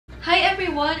Hi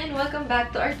everyone and welcome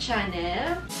back to our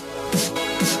channel.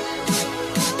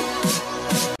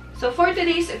 So for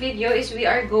today's video is we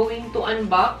are going to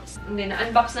unbox. Hindi,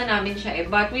 na-unbox na namin siya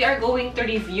but we are going to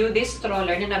review this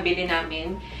stroller na nabili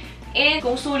namin. And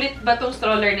kung sulit ba tong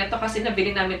stroller na to kasi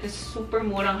nabili namin ito super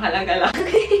murang halaga lang.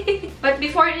 But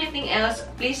before anything else,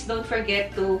 please don't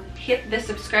forget to hit the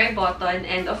subscribe button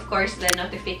and of course the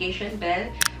notification bell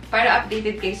para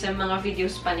updated kayo sa mga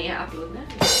videos pa na i-upload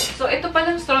namin. So ito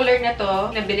palang stroller na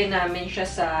to, nabili namin siya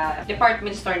sa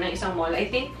department store ng isang mall. I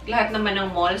think lahat naman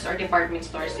ng malls or department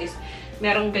stores is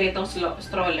merong ganitong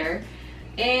stroller.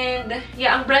 And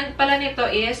yeah, ang brand pala nito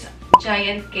is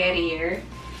Giant Carrier.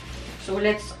 So,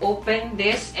 let's open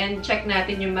this and check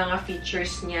natin yung mga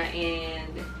features niya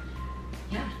and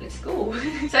yeah, let's go!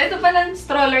 So, ito palang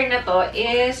stroller na to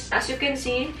is, as you can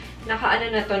see,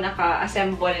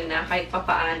 naka-assemble na kahit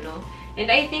papaano. And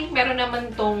I think meron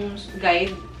naman tong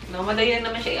guide, no? Madali lang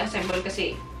naman siya i-assemble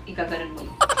kasi igaganon mo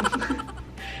lang.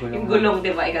 Yung gulong,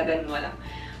 di ba? Igaganon mo lang.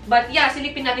 But yeah,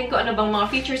 silipin natin kung ano bang mga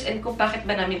features and kung bakit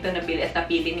ba namin ito nabili at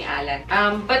napili ni Allan.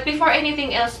 But before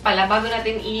anything else pala, bago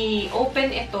natin i-open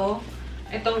itong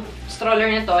stroller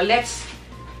na to, let's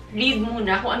read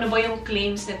muna kung ano ba yung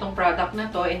claims nitong product na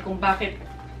to and kung bakit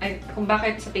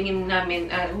sa tingin namin,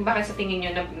 kung bakit sa tingin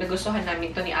nyo nagustuhan namin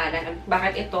to ni Allan, at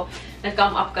bakit ito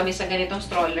nag-come up kami sa ganitong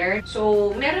stroller. So,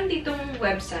 meron ditong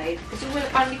website. Kasi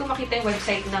parang hindi ko makita yung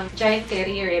website ng Giant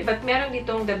Carrier but meron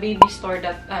ditong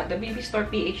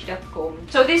thebabystoreph.com.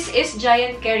 So, this is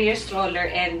Giant Carrier stroller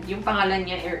and yung pangalan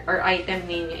niya or item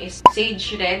name niya is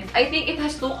Sage Red. I think it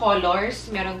has two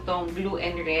colors. Meron tong blue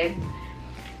and red.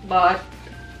 But,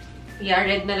 yeah,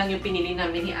 red na lang yung pinili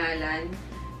namin ni Allan.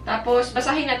 Tapos,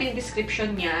 basahin natin yung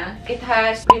description niya. It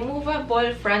has removable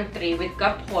front tray with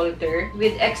cup holder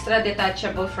with extra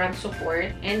detachable front support.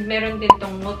 And meron din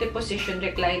tong multi-position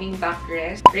reclining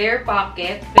backrest, rear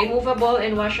pocket, removable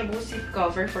and washable seat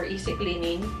cover for easy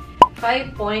cleaning,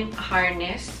 5-point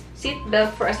harness, seat belt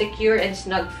for a secure and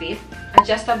snug fit,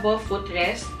 adjustable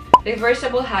footrest,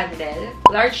 reversible handle,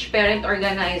 large parent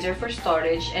organizer for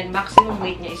storage, and maximum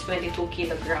weight niya is 22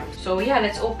 kilograms. So yeah,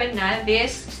 let's open na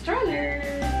this stroller!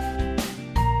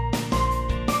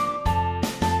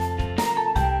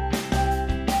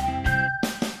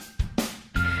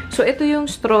 So ito yung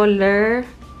stroller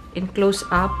in close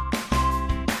up.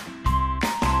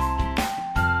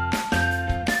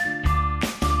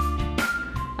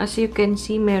 As you can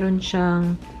see, meron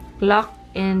siyang lock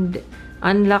and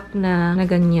unlock na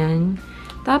ganyan.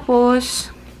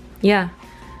 Tapos, yeah.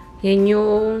 Yan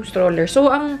yung stroller. So,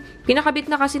 ang pinakabit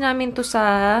na kasi namin to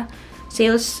sa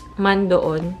salesman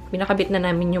doon. Pinakabit na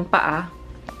namin yung paa.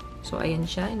 So, ayan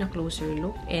siya in a closer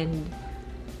look. And,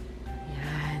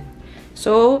 yan.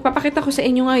 So, papakita ko sa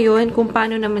inyo ngayon kung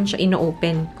paano naman siya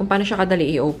ino-open. Kung paano siya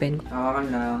kadali i-open. Hawakan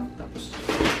lang. Tapos,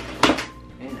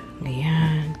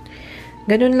 ayan.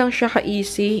 Ganun lang siya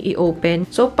ka-easy i-open.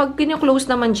 So, pag kino-close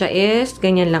naman siya is,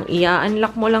 ganyan lang.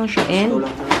 I-unlock mo lang siya and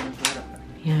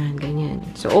yan, ganyan.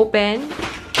 So, open.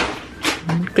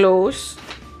 And close.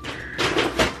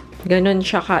 Ganun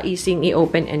siya ka-easy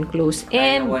i-open and close.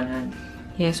 And, one hand.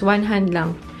 Yes, one hand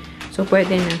lang. So,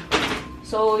 pwede na.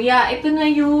 So, yeah, ito na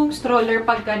yung stroller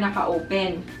pagka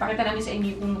naka-open. Pakita namin sa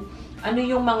inyo kung ano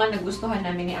yung mga nagustuhan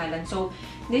namin ni Allan. So,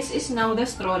 this is now the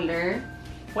stroller.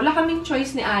 Wala kaming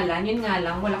choice ni Allan. Yun nga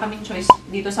lang, wala kaming choice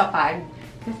dito sa pad.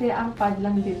 Kasi ang pad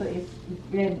lang dito is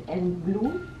red and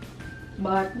blue.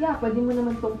 But, yeah, pwede mo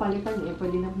naman itong palitan eh.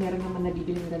 Pwede na, meron naman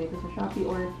nabibiling ganito sa Shopee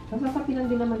or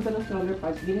masasapinan din naman ito ng stroller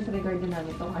pads. Disregard din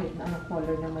namin ito kahit na anong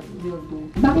color naman will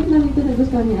do. Bakit namin ito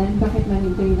nagustuhan ni Allan? Bakit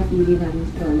namin ito yung napili namin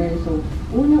stroller? So,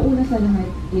 unang-una sa lahat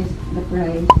is the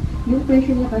price. Yung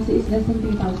presyo niya kasi is less than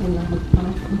 3,000 lang.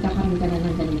 Magkakaroon ka na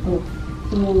ng ganito.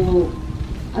 So,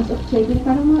 as of checking,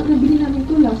 parang nabili namin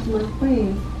ito last month pa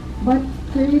eh. But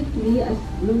currently, as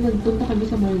nung nagpunta kami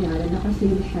sa mall niya,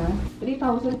 naka-sale siya.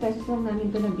 3,000 pesos lang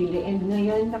namin ito nabili. And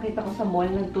ngayon, nakita ko sa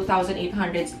mall, nag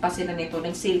 2,800 pa sila nito.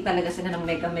 Nag-sale talaga sila ng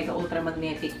mega ultra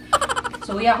magnetic.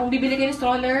 So yeah, kung bibili kayo ng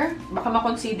stroller, baka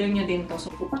makonsider nyo din to.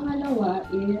 So, pangalawa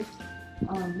is,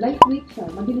 lightweight siya.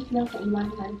 Mabilis lang sa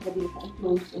one hand, pwede sa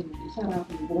close and isara.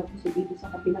 Kung bulat mo sa dito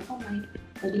sa kapilang kamay,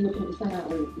 pwede mo itong isara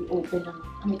or i-open ng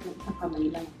kahit ng isang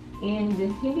kamay lang. And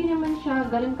hindi naman siya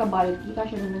ganun ka-bulky.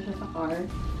 Kasya naman siya sa car.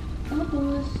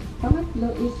 Tapos,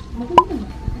 pangatlo is maganda.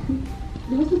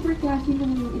 Diba super classy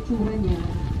ng itsura niya?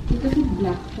 Kasi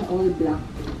black siya, all black.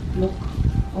 Look,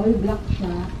 all black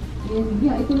siya. And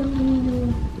yeah, ito lang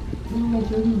yung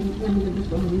medyo hindi namin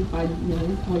nagustuhan yung pad niya.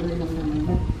 Yung color lang naman.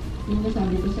 But, yung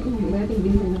nasabi ko sa inyo, rating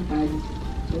din ng pads.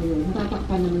 So yun,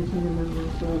 natatakpan naman siya ng mga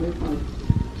stroller pads.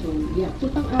 So, yeah. So,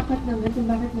 pang-apat naman, kung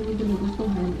bakit namin ito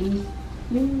nagustuhan is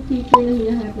yung feature na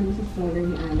hinaharap namin sa stroller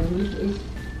ni Allan, which is,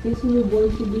 since newborn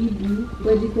si baby,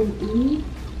 pwede itong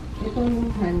itong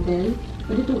handle,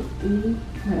 pwede itong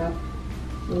harap.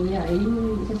 So, yeah, yun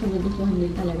yung isa sa nagustuhan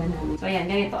din talaga namin. So, ayan,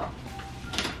 ganito.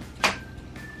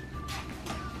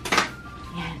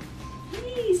 Ayan.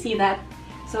 See that?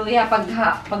 So, yeah, pag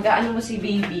ano mo si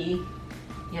baby,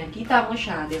 yan, kita mo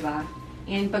siya, di ba?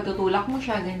 And pagtutulak mo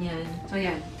siya, ganyan. So,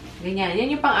 yan. Ganyan. Yan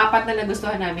yung pang-apat na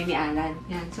nagustuhan namin ni Allan.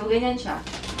 Yan. So, ganyan siya.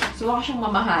 So, ako siyang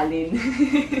mamahalin.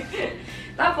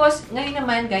 Tapos, ngayon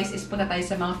naman, guys, is punta tayo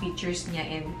sa mga features niya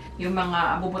and yung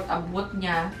mga abubot-abot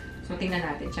niya. So, tingnan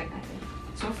natin. Check natin.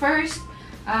 So, first,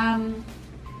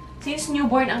 since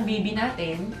newborn ang baby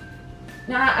natin,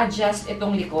 na-adjust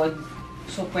itong likod.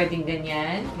 So, pwedeng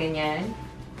ganyan, ganyan.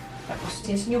 Tapos,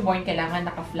 since newborn, kailangan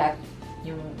naka-flat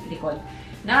yung likod.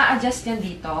 Na-adjust yan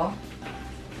dito.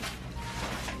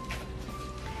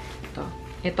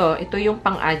 Ito yung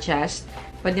pang-adjust.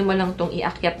 Pwede mo lang itong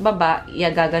iakyat baba,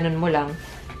 iagaganon mo lang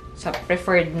sa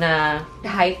preferred na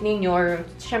height ninyo. Or,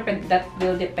 syempre, that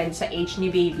will depend sa age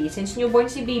ni baby. Since newborn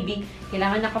si baby,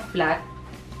 kailangan naka-flat.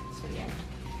 So, yan.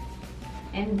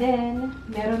 And then,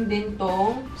 meron din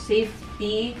tong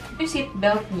safety. Yung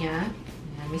seatbelt niya.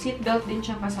 Yan. May seatbelt din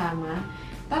siyang kasama.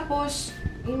 Tapos,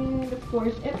 of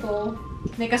course, ito,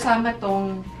 may kasama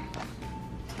tong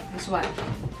this one.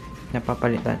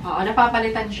 Napapalitan. Oo,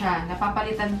 napapalitan siya.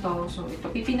 Napapalitan to. So, ito,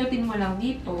 pipinutin mo lang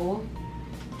dito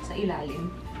sa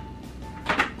ilalim.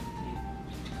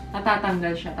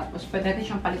 Natatanggal siya. Tapos, pwede natin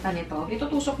siyang palitan ito.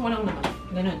 Itutusok mo lang naman.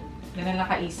 Ganun. Ganun lang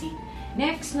ka-easy.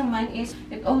 Next naman is,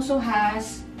 it also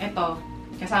has, ito,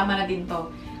 kasama na din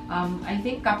to. I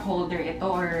think cup holder ito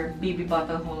or baby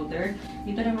bottle holder.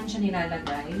 Dito naman siya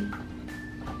nilalagay.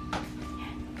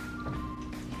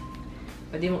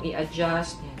 Pwede mong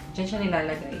i-adjust. Diyan siya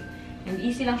nilalagay. And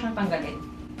easy lang siyang tanggalin.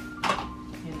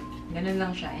 Ganun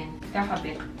lang siya. And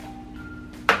kakabit.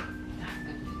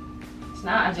 Tapos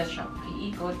na-adjust siya.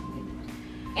 Iikot.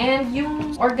 And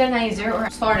yung organizer or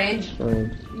storage.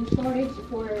 Yung storage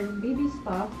for baby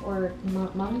stuff or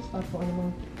mommy stuff kung ano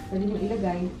mong pwede mong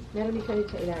ilagay. Meron din siya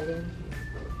dito sa ilalim.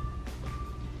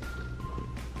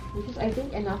 Which is I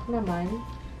think enough naman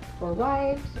for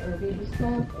wipes or baby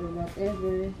stuff or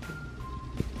whatever.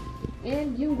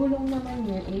 And yung gulong naman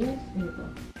niya is dito.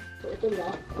 So, ito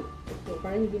lock. So,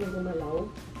 parang hindi na gumalaw.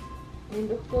 And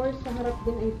of course, sa harap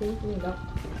din I think yung lock.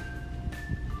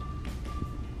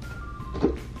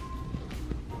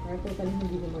 Parang totally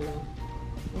hindi gumalaw.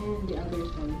 And the other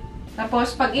side.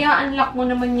 Tapos, pag i-unlock mo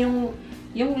naman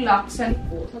yung lock sa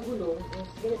gulong,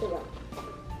 is ganito lang.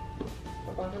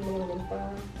 Papakan mo naman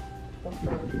pa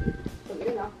front. Pag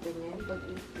i-lock din yan, pag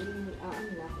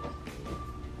i-unlock.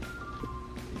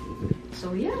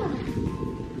 So, yeah.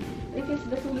 It is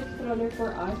the sulit stroller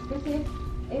for us. Kasi,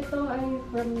 ito ay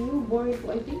from newborn to,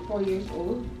 I think, 4 years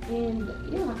old. And,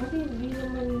 yeah, kasi hindi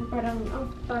naman parang, ang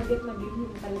target na bilhin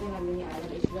talaga namin ni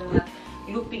Allan is the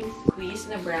looping squeeze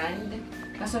na brand.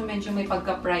 Kaso medyo may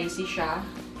pagka-pricey siya.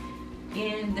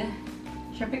 And,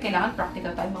 syempre, kailangan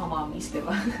practical tayo mga mommies,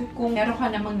 diba? Kung meron ka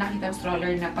namang nakita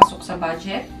stroller na pasok sa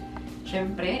budget,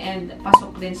 syempre, and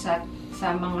pasok din sa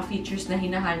mga features na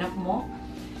hinahanap mo.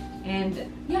 And,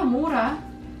 yeah, mura.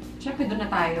 Siyempre, doon na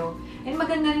tayo. And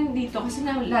maganda rin dito kasi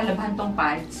nalalabhan tong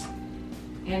pads.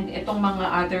 And itong mga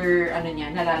other,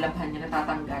 nalalabhan niya,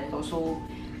 natatanggal to. So,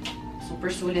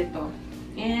 super sulit to.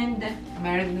 And,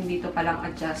 meron din dito palang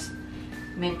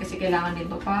adjustment kasi kailangan din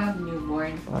to pag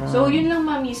newborn. So, yun lang,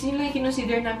 mamis. Yun lang yung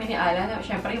kinonsider namin ni Allan.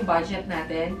 Siyempre, yung budget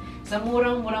natin. Sa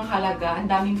murang-murang halaga, ang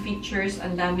daming features,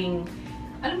 ang daming,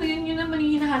 alam mo yun naman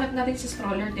yung hinahanap natin sa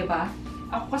stroller, diba?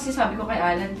 Ako kasi sabi ko kay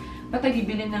Allan, ba't tayo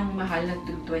bibili ng mahal na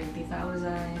 20,000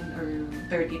 or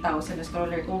 30,000 na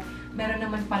stroller? Kung meron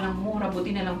naman palang mura,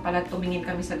 buti na lang pala tumingin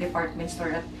kami sa department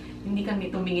store at hindi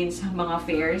kami tumingin sa mga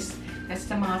fairs. Kasi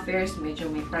sa mga fairs,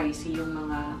 medyo may pricey yung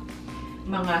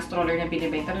mga stroller na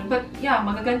binibenta. But yeah,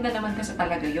 magaganda naman kasi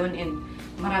talaga yun and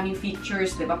maraming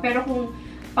features, diba? Pero kung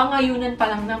pangayunan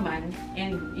pa lang naman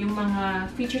and yung mga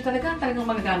features talagang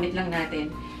magagamit lang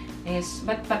natin, is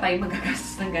ba't pa tayo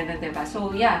magagastos ng gano'n, diba? So,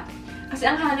 yeah. Kasi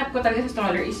ang hanap ko talaga sa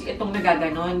stroller is itong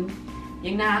nagaganon.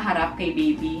 Yung nahaharap kay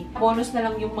baby. Bonus na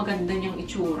lang yung maganda niyang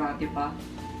itsura, diba?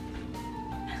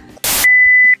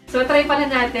 So, try pala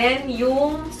natin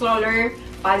yung stroller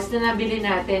pads na nabili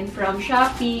natin from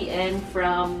Shopee and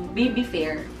from Baby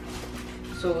Fair.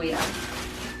 So, yeah.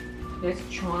 Let's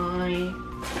try.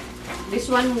 This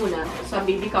one muna. Sa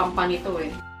baby company to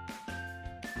eh.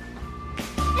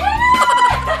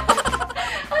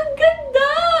 Ang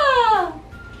ganda!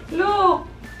 Look!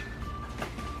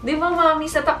 Di ba, mami,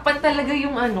 natakpan talaga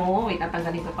yung ano. Wait,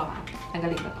 natanggalin ko pa.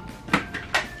 Tanggalin ko to.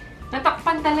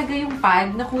 Natakpan talaga yung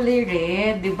pad na kulay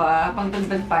red, di ba? Pang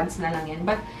dagdag pads na lang yan.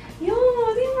 But,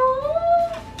 yun, di ba?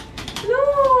 No!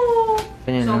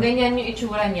 So, ganyan yung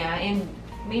itsura niya. And,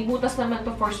 may butas naman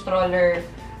to for stroller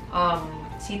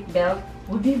seat belt.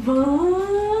 O, di ba?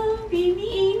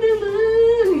 Baby,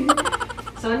 naman!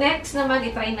 So, next naman,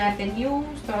 itry natin yung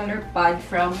stroller pad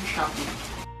from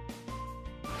Shopee.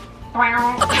 So,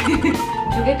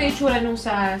 ganito yung itsura nung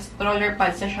sa stroller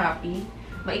pad sa Shopee.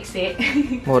 Maiksi.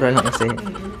 Mura lang kasi.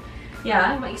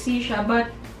 Yeah, maiksi siya.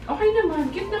 But, okay naman.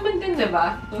 Cute naman din,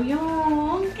 diba? So,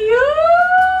 yung cute!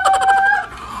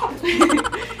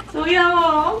 So, yeah,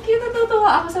 ang cute.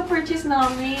 Natutuwa ako sa purchase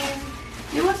namin.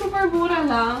 Di ba, super mura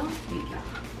lang? Wait lang.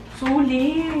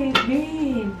 Sulit,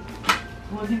 babe.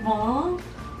 O, diba?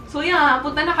 So, yeah,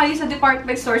 punta na kayo sa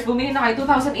department stores. Bumili na kayo.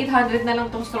 2,800 na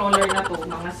lang tong stroller na to,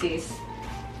 mga sis.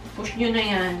 Push nyo na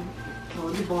yan.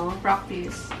 O, diba?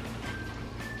 Practice.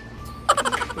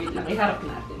 Wait lang, iharap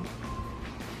natin.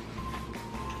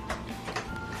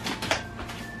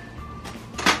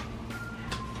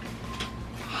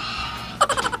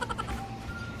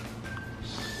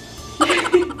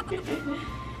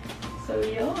 So,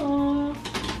 yun.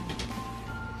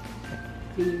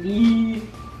 Baby.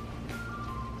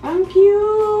 Ang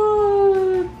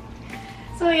cute!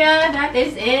 So, yeah, that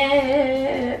is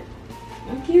it.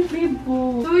 Ang cute, babe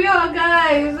po. So, yeah,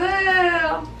 guys.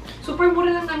 Super mura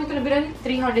lang namin ito. Nabilan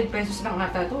 300 pesos lang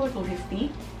ata ito, or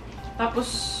 250. Tapos,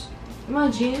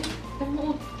 imagine,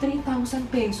 3,000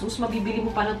 pesos. Mabibili mo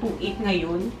pa ng 2,800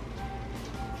 ngayon.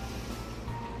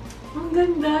 Ang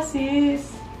ganda,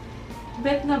 sis.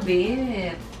 Bet na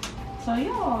bet. So,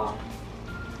 yeah.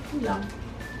 Yun lang.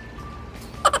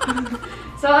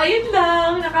 So, ayun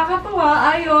lang.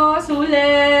 Nakakatuwa. Ayos.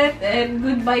 Sulit. And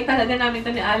goodbye talaga namin to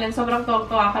ni Allan. Sobrang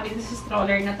tuwa kami sa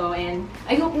stroller na to. And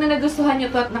I hope na nagustuhan nyo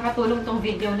to at nakatulong tong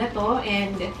video na to.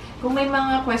 And kung may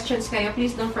mga questions kayo,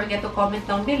 please don't forget to comment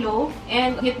down below.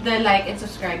 And hit the like and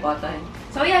subscribe button.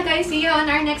 So, yeah guys. See you on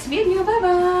our next video.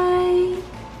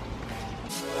 Bye-bye!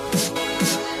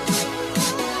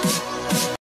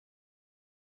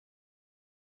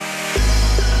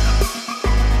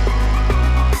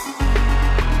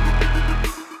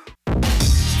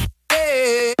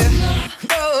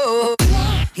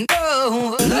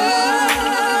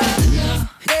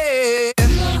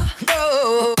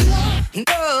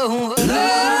 No.